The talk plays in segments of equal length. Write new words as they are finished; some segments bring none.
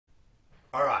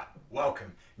All right,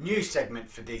 welcome. New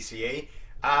segment for DCE.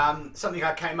 Something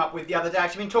I came up with the other day.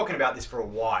 Actually, been talking about this for a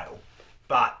while,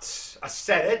 but I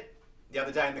said it the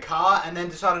other day in the car and then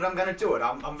decided I'm going to do it.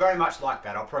 I'm very much like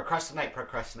that. I'll procrastinate,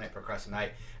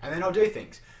 and then I'll do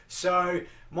things. So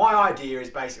my idea is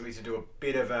basically to do a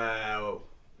bit of a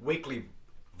weekly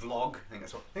vlog. I think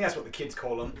that's what the kids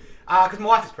call them. Because my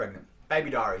wife is pregnant. Baby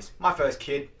Diaries. My first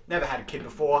kid. Never had a kid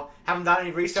before. Haven't done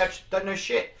any research. Don't know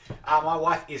shit. My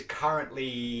wife is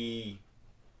currently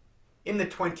in the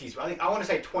 20s. I want to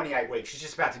say 28 weeks. She's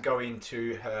just about to go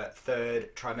into her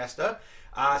third trimester.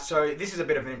 So this is a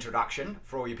bit of an introduction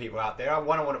for all you people out there.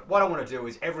 What I want to do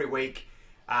is every week,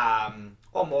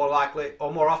 or more likely,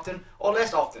 or more often, or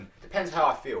less often, depends how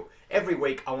I feel. Every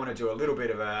week I want to do a little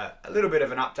bit of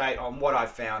an update on what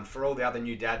I've found for all the other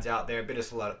new dads out there, a bit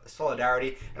of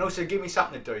solidarity, and also give me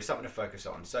something to do, something to focus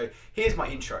on. So here's my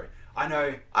intro. I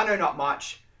know not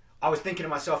much. I was thinking to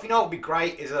myself, you know what would be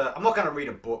great is I'm not going to read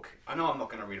a book. I know I'm not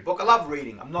going to read a book. I love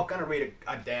reading. I'm not going to read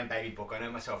a damn baby book. I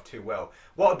know myself too well.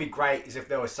 What would be great is if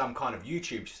there was some kind of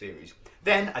YouTube series.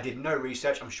 Then I did no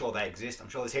research. I'm sure they exist. I'm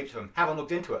sure there's heaps of them. Haven't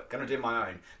looked into it. Going to do my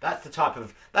own. That's the type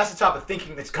of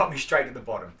thinking that's got me straight at the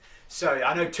bottom. So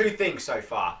I know two things so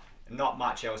far. Not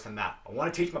much else than that. I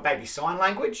want to teach my baby sign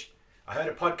language. I heard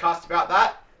a podcast about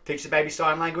that. Teach the baby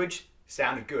sign language.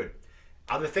 Sounded good.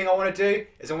 Other thing I want to do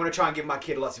is I want to try and give my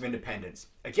kid lots of independence.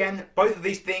 Again, both of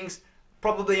these things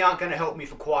probably aren't going to help me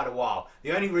for quite a while.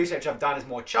 The only research I've done is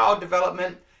more child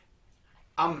development.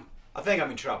 I think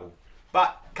I'm in trouble.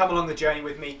 But come along the journey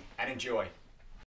with me and enjoy.